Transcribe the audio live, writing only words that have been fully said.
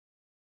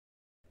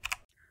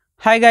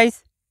Hi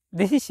guys,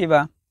 this is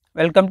Shiva.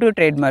 Welcome to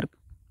Trademark.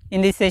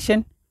 In this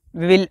session,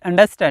 we will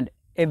understand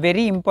a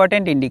very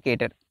important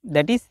indicator,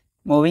 that is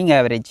moving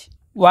average.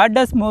 What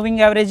does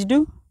moving average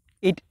do?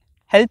 It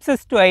helps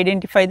us to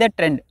identify the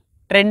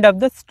trend of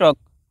the stock,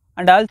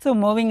 and also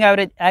moving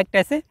average act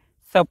as a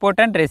support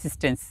and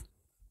resistance.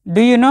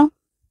 Do you know,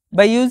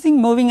 by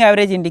using moving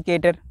average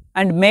indicator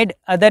and made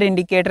other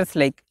indicators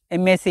like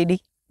MACD,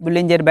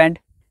 Bollinger Band.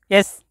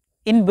 Yes,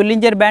 in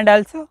Bollinger Band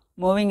also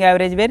moving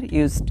average were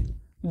used.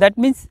 That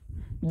means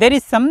there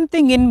is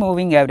something in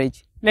moving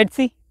average. Let's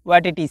see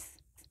what it is.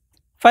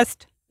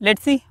 First,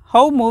 let's see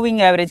how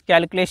moving average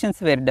calculations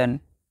were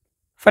done.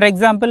 For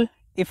example,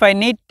 if I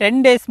need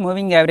 10 days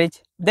moving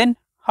average, then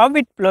how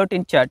it plot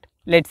in chart?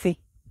 Let's see.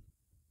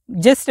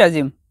 Just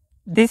assume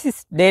this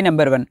is day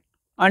number 1.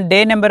 On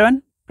day number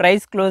 1,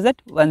 price close at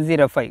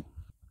 105.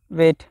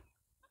 Wait,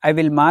 I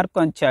will mark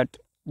on chart,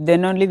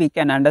 then only we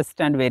can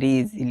understand very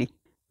easily.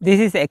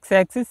 This is x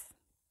axis,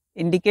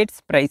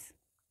 indicates price.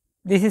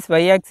 This is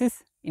y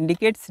axis,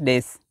 indicates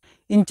days.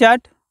 In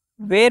chart,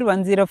 where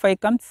 105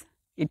 comes,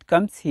 it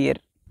comes here.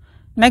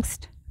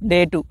 Next,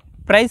 day 2,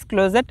 price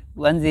close at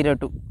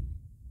 102.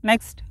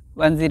 Next,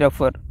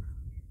 104.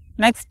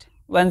 Next,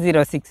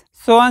 106.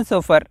 So on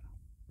so far.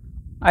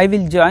 I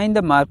will join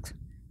the marks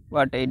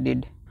what I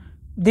did.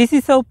 This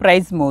is how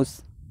price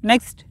moves.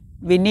 Next,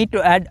 we need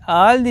to add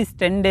all these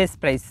 10 days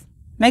price.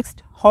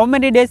 Next, how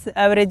many days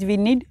average we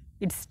need?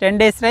 It's 10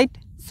 days, right?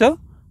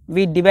 So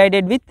we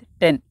divided with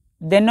 10.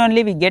 Then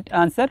only we get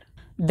answer.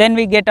 Then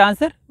we get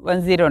answer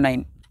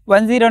 109.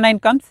 109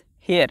 comes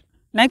here.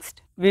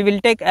 Next, we will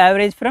take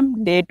average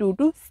from day 2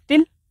 to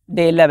still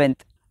day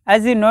 11th.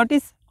 As you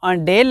notice,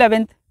 on day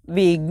 11th,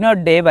 we ignore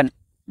day 1.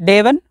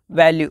 Day 1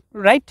 value,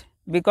 right?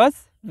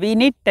 Because we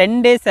need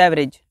 10 days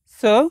average.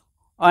 So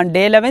on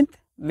day 11th,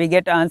 we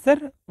get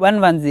answer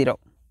 110.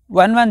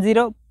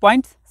 110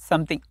 points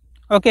something.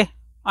 Okay.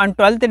 On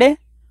 12th day,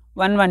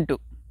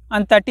 112.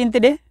 On 13th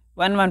day,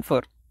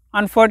 114.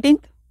 On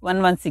 14th,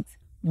 116.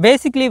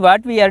 Basically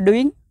what we are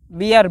doing,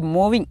 we are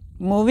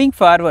moving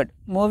forward,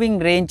 moving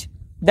range.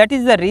 That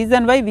is the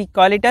reason why we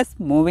call it as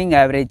moving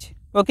average.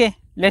 Okay,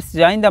 let's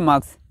join the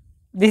marks.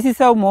 This is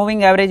how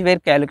moving average were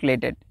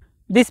calculated.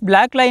 This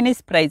black line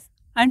is price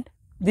and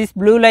this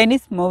blue line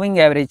is moving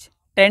average,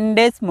 10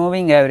 days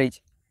moving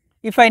average.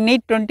 If I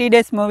need 20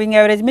 days moving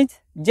average means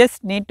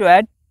just need to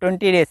add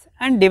 20 days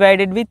and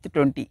divided with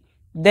 20.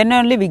 Then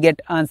only we get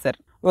answer.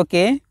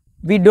 Okay,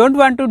 we don't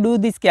want to do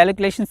these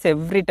calculations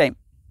every time.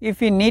 If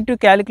we need to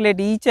calculate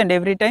each and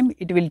every time,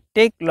 it will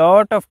take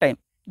lot of time.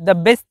 The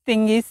best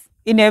thing is,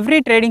 in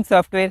every trading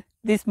software,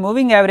 this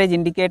moving average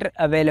indicator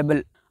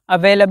available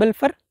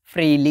for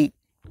freely.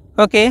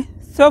 Okay,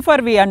 so far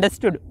we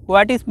understood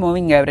what is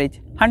moving average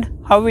and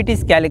how it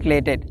is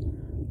calculated.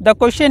 The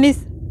question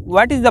is,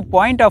 what is the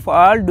point of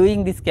all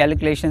doing these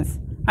calculations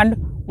and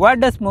what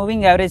does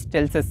moving average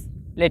tells us?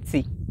 Let's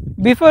see.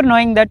 Before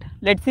knowing that,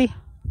 let's see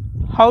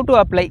how to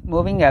apply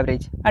moving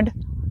average, and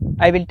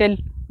I will tell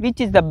which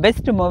is the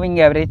best moving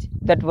average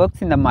that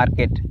works in the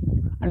market,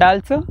 and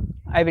also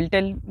I will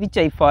tell which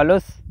I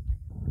follows.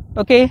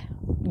 Okay,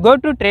 go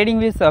to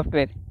TradingView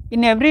software.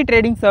 In every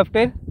trading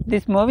software,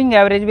 this moving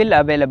average will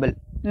available.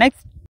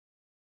 Next,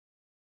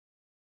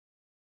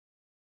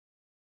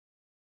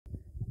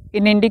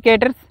 in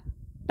indicators,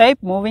 type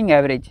moving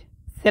average.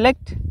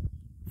 Select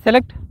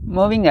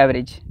moving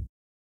average.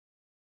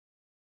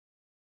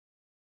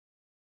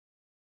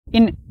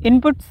 In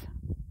inputs,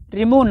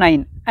 remove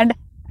 9 and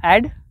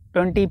add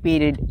 20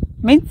 period,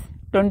 means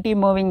 20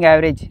 moving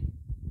average.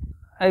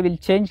 I will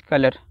change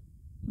color,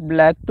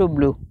 black to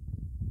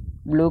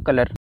blue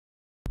color.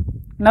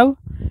 Now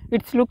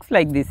it looks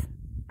like this,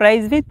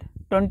 price with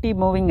 20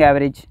 moving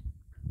average.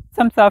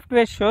 Some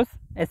software shows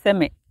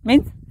SMA,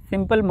 means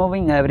simple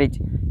moving average.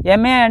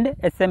 MA and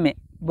SMA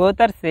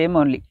both are same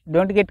only,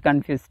 don't get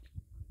confused.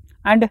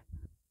 And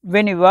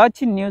when you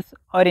watch in news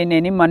or in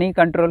any money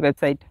control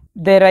website,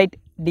 they write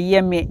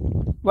DMA.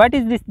 What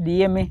is this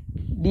DMA?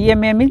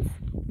 DMA means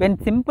when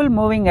simple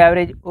moving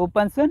average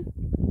opens on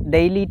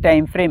daily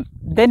time frame,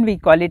 then we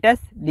call it as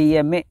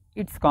DMA.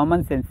 It's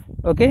common sense.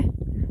 Okay,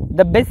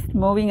 the best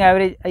moving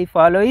average I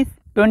follow is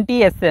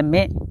 20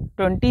 SMA,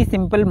 20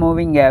 simple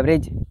moving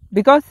average,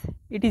 because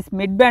it is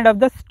mid band of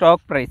the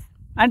stock price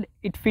and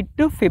it fit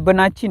to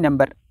Fibonacci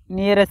number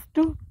nearest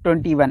to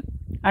 21,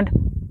 and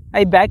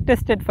I back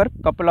tested for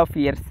couple of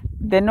years,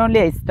 then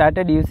only I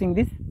started using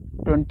this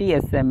 20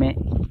 SMA.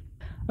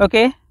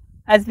 Okay,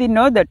 as we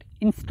know that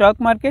in stock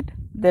market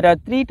there are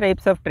 3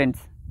 types of trends,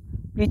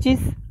 which is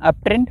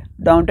uptrend,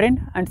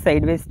 downtrend and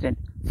sideways trend.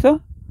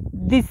 So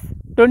this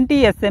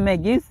 20 SMA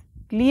gives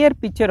clear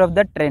picture of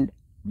the trend,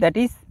 that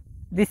is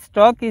this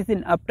stock is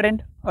in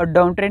uptrend or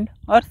downtrend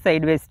or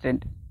sideways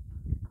trend.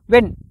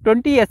 When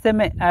 20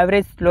 SMA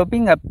average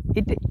sloping up,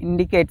 it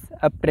indicates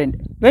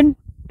uptrend. When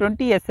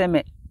 20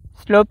 SMA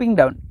sloping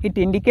down, it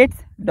indicates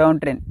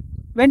downtrend.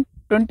 When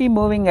 20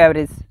 moving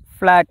average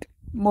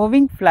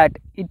moving flat,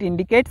 it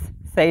indicates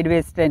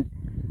sideways trend.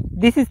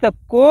 This is the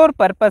core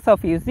purpose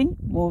of using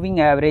moving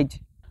average.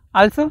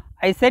 Also,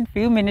 I said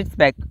few minutes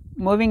back,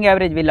 moving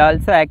average will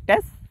also act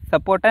as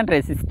support and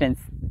resistance.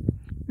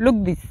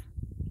 Look this,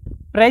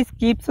 price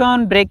keeps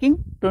on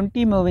breaking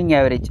 20 moving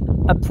average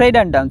upside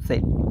and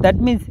downside. That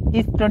means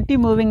is 20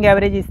 moving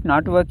average is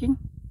not working?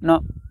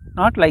 No,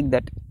 not like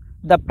that.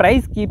 The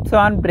price keeps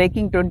on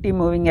breaking 20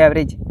 moving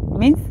average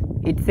means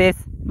it says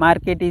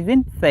market is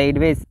in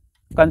sideways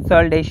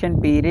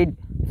consolidation period.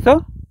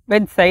 So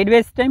when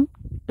sideways time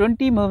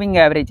 20 moving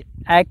average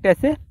act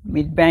as a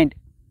midband.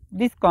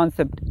 This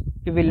concept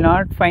you will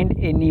not find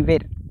anywhere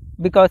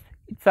because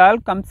it all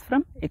comes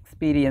from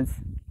experience.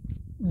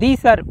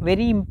 These are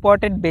very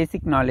important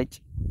basic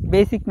knowledge.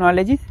 Basic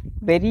knowledge is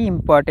very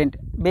important.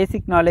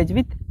 Basic knowledge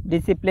with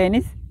discipline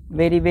is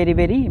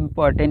very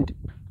important.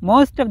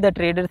 Most of the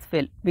traders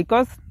fail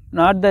because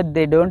not that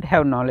they don't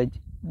have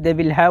knowledge. They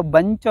will have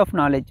bunch of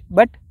knowledge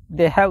but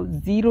they have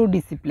zero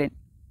discipline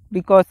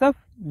because of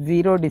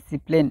zero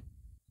discipline.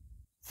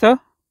 So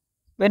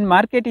when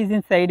market is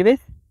in sideways,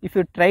 if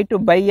you try to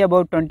buy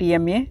about 20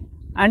 MA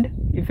and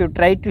if you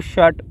try to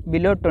short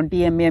below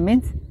 20 MA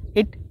means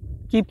it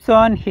keeps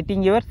on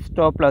hitting your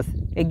stop loss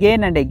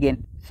again and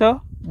again.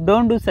 So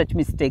don't do such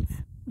mistakes.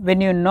 When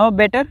you know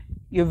better,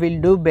 you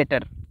will do better.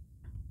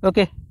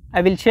 Okay,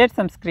 I will share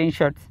some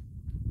screenshots.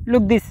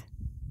 Look this,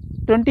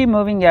 20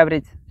 moving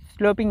average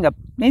sloping up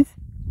means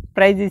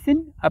price is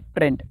in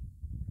uptrend.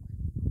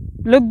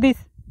 Look this,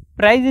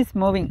 price is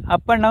moving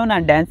up and down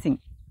and dancing,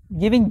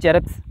 giving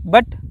jerks,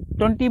 but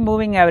 20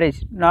 moving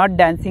average not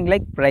dancing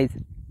like price,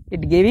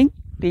 it giving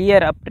clear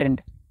uptrend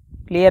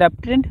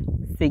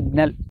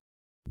signal,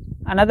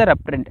 another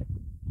uptrend.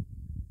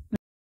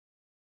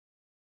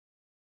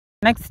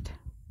 Next,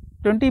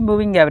 20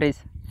 moving average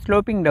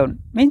sloping down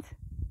means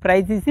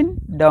price is in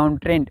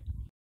downtrend.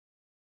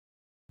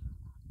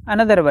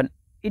 Another one,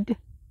 it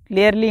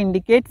clearly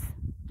indicates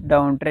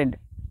downtrend.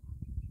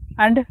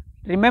 And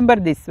remember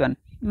this one,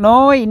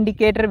 no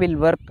indicator will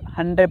work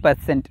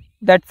 100%.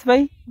 That's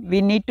why we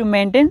need to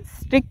maintain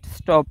strict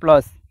stop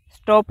loss.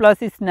 Stop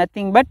loss is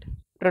nothing but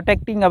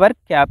protecting our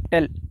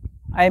capital.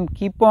 I am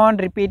keep on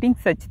repeating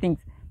such things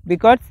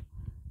because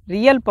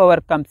real power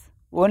comes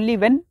only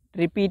when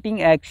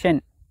repeating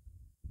action.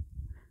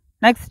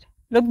 Next,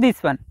 look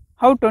this one,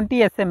 how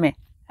 20 SMA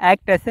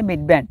act as a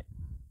midband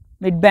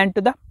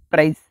to the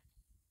price.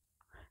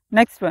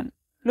 Next one,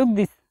 look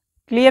this,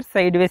 clear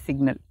sideways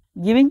signal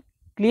giving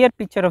clear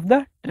picture of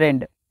the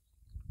trend.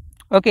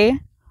 Okay,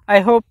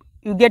 I hope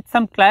you get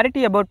some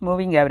clarity about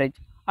moving average,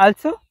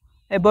 also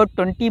about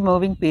 20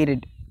 moving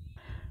period.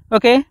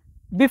 Okay,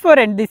 before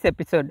end this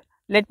episode,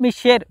 let me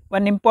share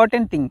one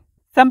important thing.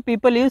 Some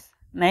people use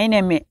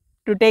 9 MA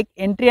to take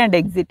entry and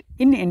exit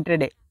in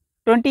intraday,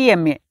 20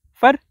 MA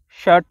for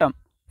short term,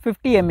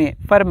 50 MA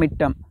for mid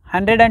term,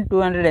 100 and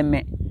 200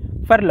 MA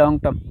for long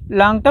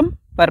term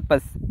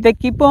purpose. They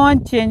keep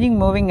on changing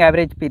moving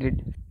average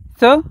period.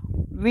 So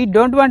we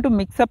don't want to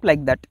mix up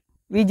like that.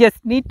 We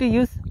just need to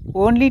use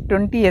only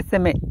 20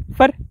 SMA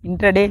for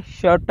intraday,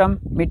 short term,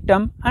 mid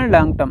term and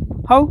long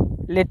term. How?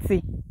 Let's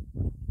see.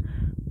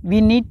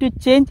 We need to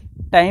change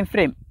time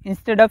frame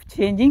instead of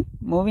changing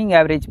moving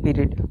average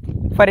period.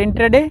 For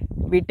intraday,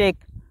 we take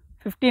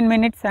 15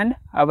 minutes and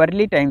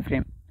hourly time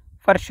frame.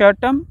 For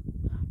short term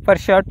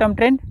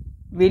trend,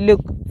 we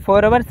look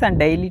 4 hours and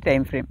daily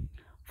time frame.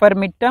 For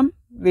mid term,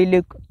 we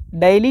look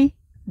daily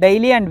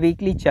and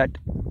weekly chart.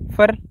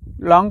 For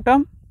long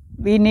term,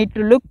 we need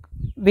to look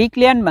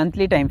weekly and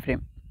monthly time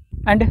frame.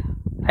 And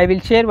I will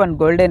share one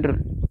golden rule.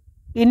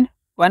 In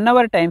 1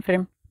 hour time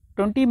frame,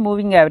 20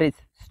 moving average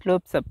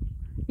slopes up.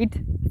 It's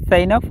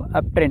sign of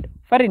uptrend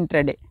for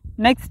intraday.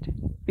 Next,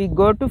 we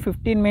go to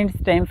 15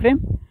 minutes time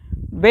frame.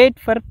 Wait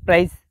for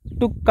price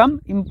to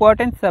come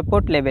important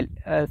support level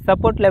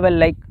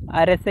like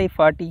RSI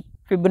 40,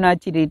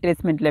 Fibonacci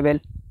retracement level,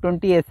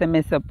 20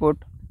 SMA support,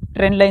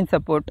 trend line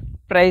support,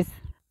 price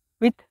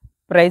with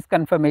price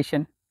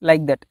confirmation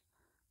like that.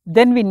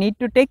 Then we need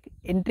to take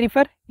entry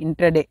for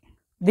intraday.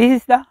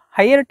 This is the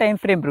higher time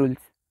frame rules.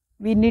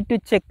 We need to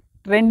check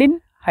trend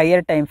in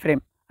higher time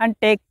frame and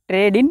take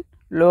trade in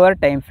lower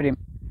time frame.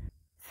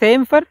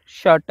 Same for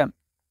short term.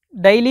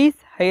 Daily is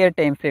higher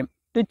time frame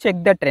to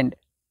check the trend.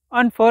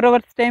 On 4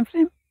 hours time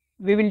frame,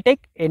 we will take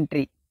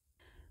entry.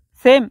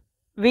 Same,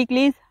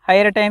 weekly is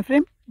higher time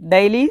frame,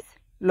 daily is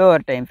lower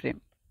time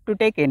frame to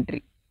take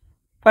entry.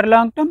 For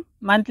long term,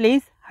 monthly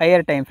is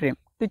higher time frame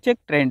to check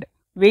trend.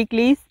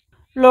 Weekly is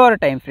lower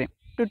time frame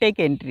to take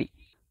entry.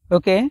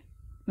 Okay,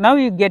 now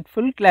you get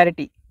full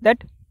clarity that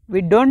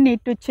we don't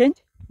need to change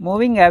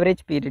moving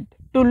average period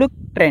to look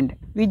trend.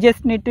 We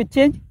just need to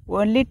change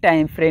only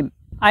time frame.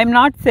 I am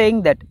not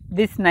saying that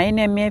this 9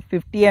 MA,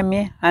 50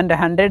 MA and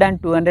 100 and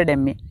 200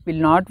 MA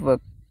will not work,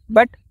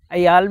 but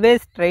I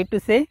always try to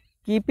say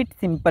keep it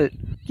simple.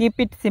 Keep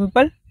it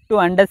simple to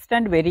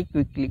understand very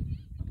quickly.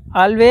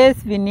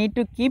 Always we need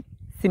to keep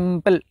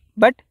simple,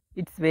 but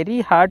it's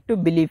very hard to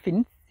believe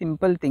in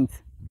simple things.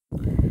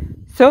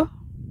 So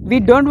we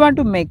don't want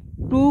to make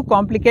too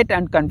complicated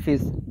and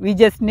confused. We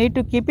just need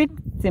to keep it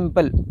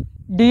simple.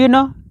 Do you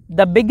know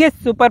the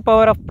biggest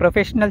superpower of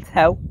professionals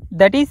have?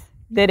 That is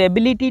their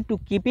ability to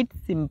keep it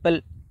simple.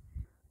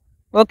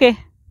 Okay,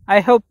 I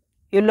hope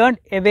you learned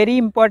a very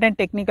important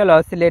technical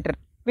oscillator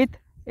with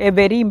a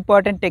very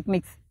important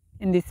techniques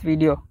in this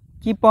video.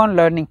 Keep on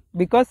learning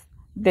because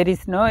there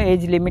is no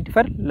age limit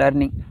for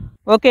learning.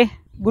 Okay,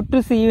 good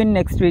to see you in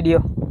next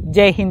video.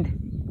 Jai Hind.